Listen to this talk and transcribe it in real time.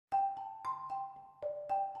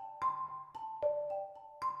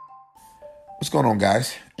What's going on,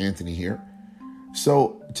 guys? Anthony here.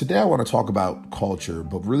 So, today I want to talk about culture,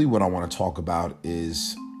 but really what I want to talk about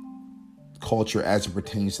is culture as it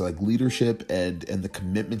pertains to like leadership and the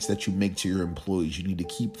commitments that you make to your employees. You need to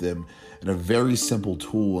keep them in a very simple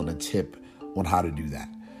tool and a tip on how to do that.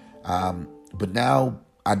 But now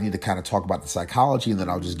I need to kind of talk about the psychology, and then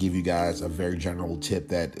I'll just give you guys a very general tip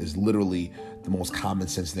that is literally the most common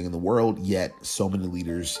sense thing in the world, yet so many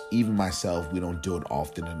leaders, even myself, we don't do it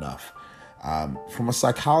often enough. From a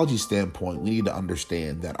psychology standpoint, we need to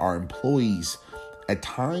understand that our employees at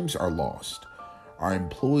times are lost. Our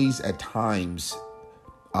employees at times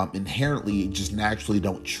inherently just naturally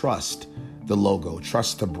don't trust the logo,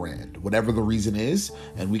 trust the brand, whatever the reason is.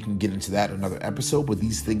 And we can get into that in another episode, but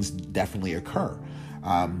these things definitely occur.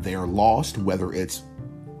 They are lost, whether it's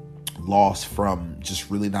lost from just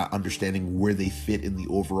really not understanding where they fit in the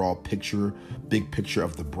overall picture, big picture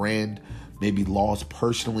of the brand, maybe lost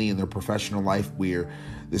personally in their professional life where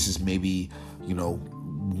this is maybe,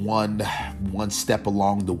 one step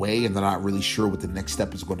along the way and they're not really sure what the next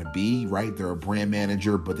step is going to be, right? They're a brand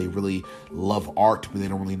manager, but they really love art, but they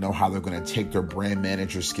don't really know how they're going to take their brand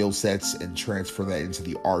manager skill sets and transfer that into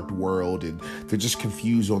the art world. And they're just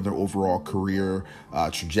confused on their overall career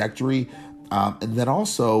trajectory. And then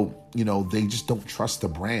also, they just don't trust the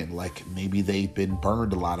brand. Like maybe they've been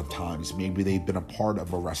burned a lot of times. Maybe they've been a part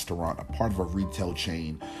of a restaurant, a part of a retail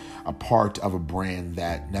chain, a part of a brand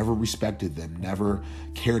that never respected them, never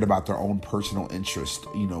cared about their own personal interest,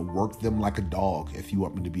 worked them like a dog, if you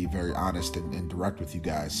want me to be very honest and direct with you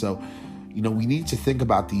guys. So, we need to think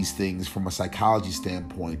about these things from a psychology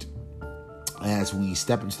standpoint as we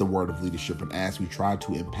step into the world of leadership and as we try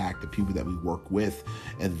to impact the people that we work with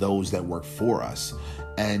and those that work for us.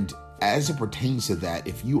 And as it pertains to that,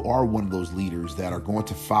 if you are one of those leaders that are going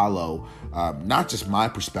to follow not just my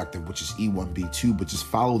perspective, which is E1B2, but just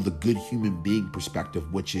follow the good human being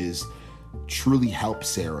perspective, which is truly help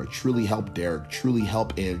Sarah, truly help Derek, truly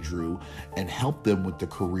help Andrew, and help them with the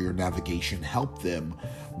career navigation, help them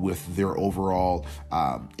with their overall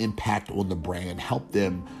impact on the brand, help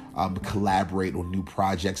them collaborate on new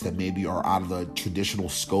projects that maybe are out of the traditional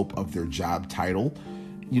scope of their job title.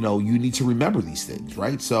 You need to remember these things,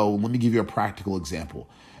 right? So let me give you a practical example.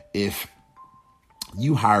 If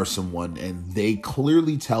you hire someone and they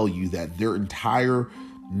clearly tell you that their entire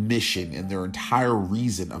mission and their entire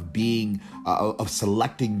reason of being of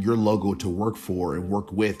selecting your logo to work for and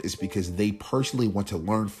work with is because they personally want to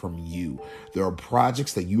learn from you. There are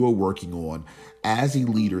projects that you are working on as a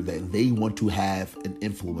leader that they want to have an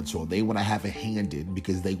influence on. They want to have a hand in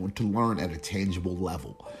because they want to learn at a tangible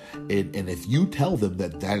level. And if you tell them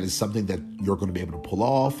that that is something that you're going to be able to pull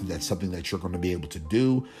off, that's something that you're going to be able to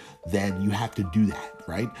do, then you have to do that,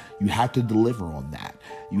 right? You have to deliver on that.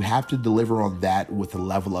 You have to deliver on that with a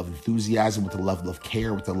level of enthusiasm, with a level of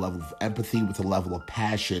care, with a level of empathy, with a level of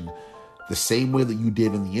passion, the same way that you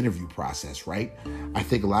did in the interview process, right? I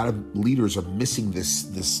think a lot of leaders are missing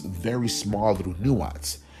this very small little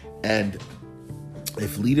nuance. And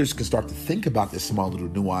if leaders can start to think about this small little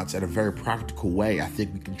nuance in a very practical way, I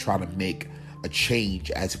think we can try to make a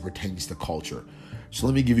change as it pertains to culture. So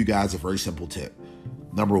let me give you guys a very simple tip.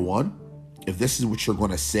 Number one, if this is what you're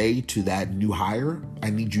going to say to that new hire, I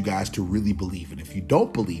need you guys to really believe it. If you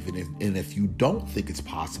don't believe in it, and if you don't think it's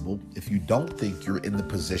possible, if you don't think you're in the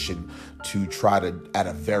position to try to, at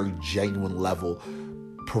a very genuine level,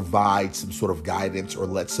 provide some sort of guidance or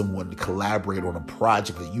let someone collaborate on a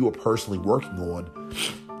project that you are personally working on,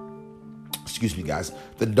 excuse me, guys,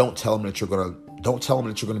 then don't tell them that you're going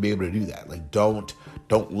to be able to do that. Like, don't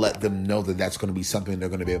let them know that that's going to be something they're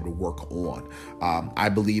going to be able to work on. I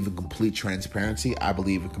believe in complete transparency. I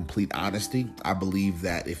believe in complete honesty. I believe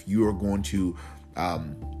that if you are going to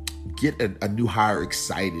get a new hire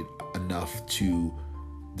excited enough to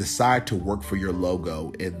decide to work for your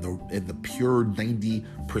logo, in the pure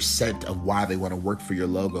 90% of why they want to work for your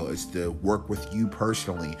logo is to work with you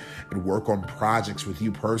personally and work on projects with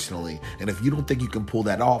you personally. And if you don't think you can pull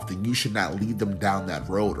that off, then you should not lead them down that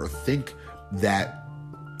road or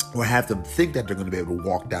have them think that they're going to be able to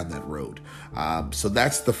walk down that road. So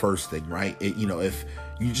that's the first thing, right? If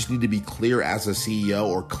you just need to be clear as a CEO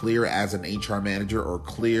or clear as an HR manager or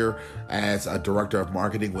clear as a director of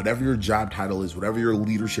marketing, whatever your job title is, whatever your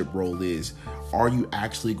leadership role is, are you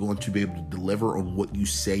actually going to be able to deliver on what you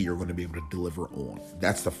say you're going to be able to deliver on?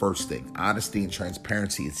 That's the first thing. Honesty and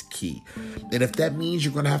transparency is key. And if that means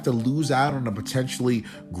you're going to have to lose out on a potentially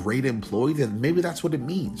great employee, then maybe that's what it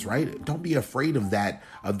means, right? Don't be afraid of that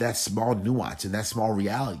small nuance and that small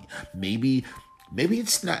reality. Maybe Maybe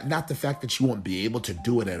it's not the fact that you won't be able to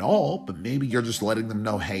do it at all, but maybe you're just letting them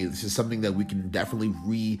know, hey, this is something that we can definitely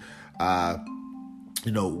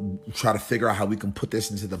try to figure out how we can put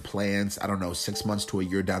this into the plans. I don't know, 6 months to a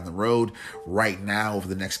year down the road. Right now, over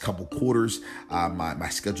the next couple quarters, my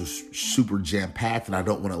schedule's super jam-packed, and I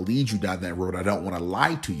don't want to lead you down that road. I don't want to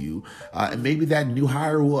lie to you. And maybe that new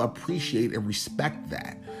hire will appreciate and respect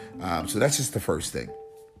that. So that's just the first thing.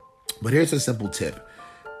 But here's a simple tip.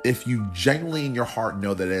 If you genuinely in your heart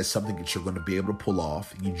know that it is something that you're going to be able to pull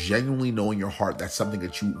off, you genuinely know in your heart that's something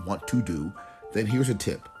that you want to do, then here's a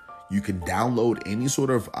tip. You can download any sort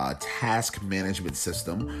of task management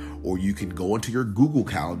system, or you can go into your Google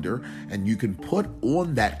Calendar and you can put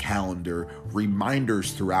on that calendar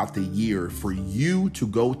reminders throughout the year for you to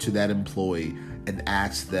go to that employee and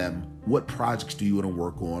ask them, what projects do you want to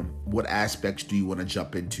work on? What aspects do you want to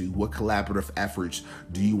jump into? What collaborative efforts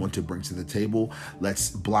do you want to bring to the table? Let's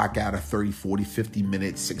block out a 30, 40, 50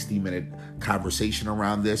 minute, 60 minute conversation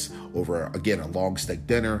around this over, again, a long steak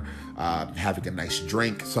dinner, having a nice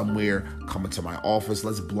drink somewhere, coming to my office.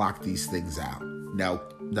 Let's block these things out. Now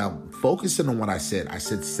focusing on what I said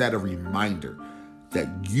set a reminder that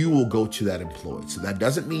you will go to that employee. So that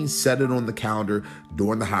doesn't mean set it on the calendar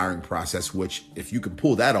during the hiring process, which if you can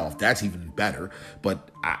pull that off, that's even better. But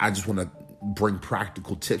I just want to bring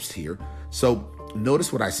practical tips here. So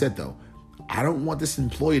notice what I said though. I don't want this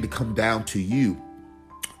employee to come down to you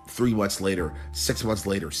 3 months later, 6 months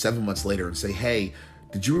later, 7 months later and say, hey,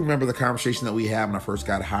 did you remember the conversation that we had when I first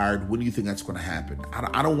got hired? When do you think that's going to happen?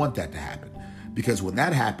 I don't want that to happen. Because when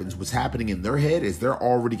that happens, what's happening in their head is they're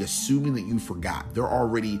already assuming that you forgot. They're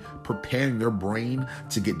already preparing their brain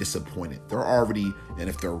to get disappointed. And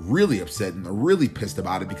if they're really upset and they're really pissed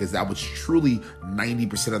about it because that was truly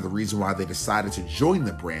 90% of the reason why they decided to join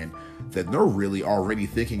the brand, then they're really already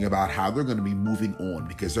thinking about how they're going to be moving on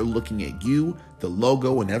because they're looking at you, the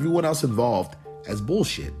logo, and everyone else involved as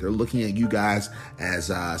bullshit. They're looking at you guys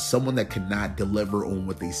as someone that cannot deliver on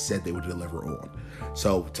what they said they would deliver on.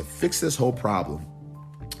 So to fix this whole problem,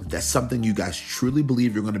 that's something you guys truly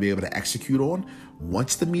believe you're going to be able to execute on.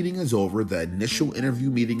 Once the meeting is over, the initial interview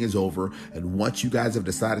meeting is over, and once you guys have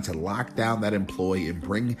decided to lock down that employee and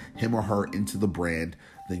bring him or her into the brand,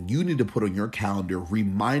 then you need to put on your calendar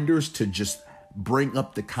reminders to just bring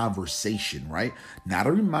up the conversation, right? Not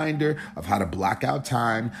a reminder of how to block out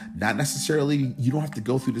time. Not necessarily, you don't have to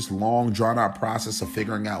go through this long drawn out process of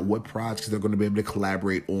figuring out what projects they're going to be able to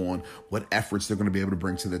collaborate on, what efforts they're going to be able to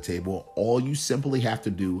bring to the table. All you simply have to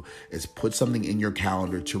do is put something in your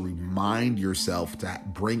calendar to remind yourself to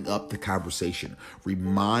bring up the conversation.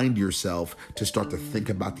 Remind yourself to start to think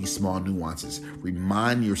about these small nuances.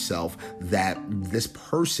 Remind yourself that this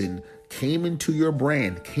person came into your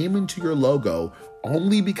brand, came into your logo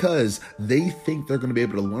only because they think they're going to be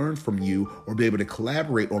able to learn from you or be able to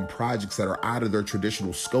collaborate on projects that are out of their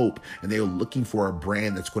traditional scope. And they're looking for a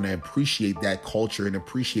brand that's going to appreciate that culture and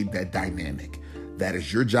appreciate that dynamic. That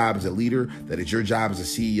is your job as a leader. That is your job as a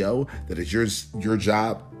CEO. That is your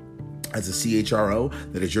job as a CHRO,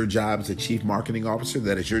 that is your job as a chief marketing officer,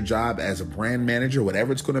 that is your job as a brand manager,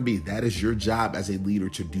 whatever it's going to be, that is your job as a leader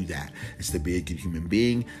to do that. It's to be a good human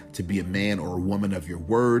being, to be a man or a woman of your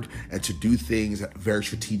word, and to do things at a very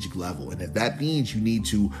strategic level. And if that means you need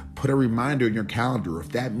to put a reminder in your calendar, if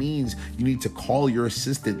that means you need to call your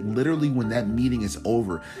assistant literally when that meeting is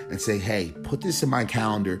over and say, hey, put this in my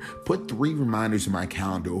calendar, put 3 reminders in my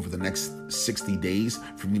calendar over the next 60 days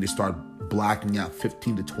for me to start blocking out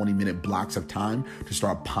 15 to 20 minute blocks of time to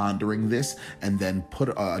start pondering this, and then put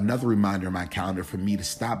another reminder in my calendar for me to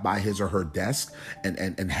stop by his or her desk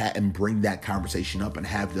and bring that conversation up and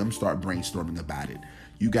have them start brainstorming about it.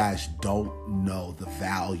 You guys don't know the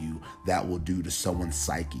value that will do to someone's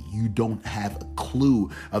psyche. You don't have a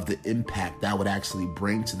clue of the impact that would actually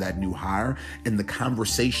bring to that new hire and the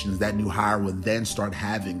conversations that new hire would then start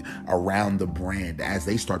having around the brand as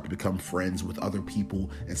they start to become friends with other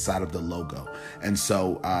people inside of the logo. And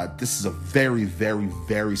so this is a very, very,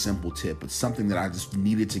 very simple tip. It's something that I just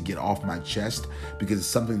needed to get off my chest because it's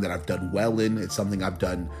something that I've done well in. It's something I've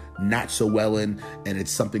done not so well in. And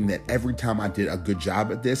it's something that every time I did a good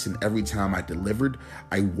job at this and every time I delivered,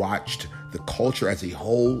 I watched the culture as a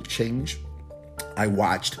whole change. I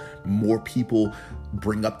watched more people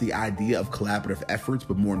bring up the idea of collaborative efforts,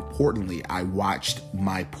 but more importantly, I watched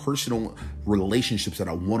my personal relationships at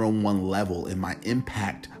a one-on-one level and my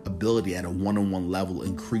impact ability at a one-on-one level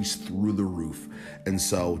increase through the roof. And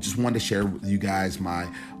so just wanted to share with you guys my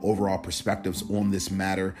overall perspectives on this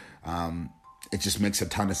matter. It just makes a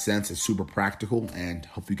ton of sense. It's super practical and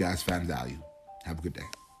hope you guys found value. Have a good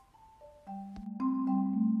day.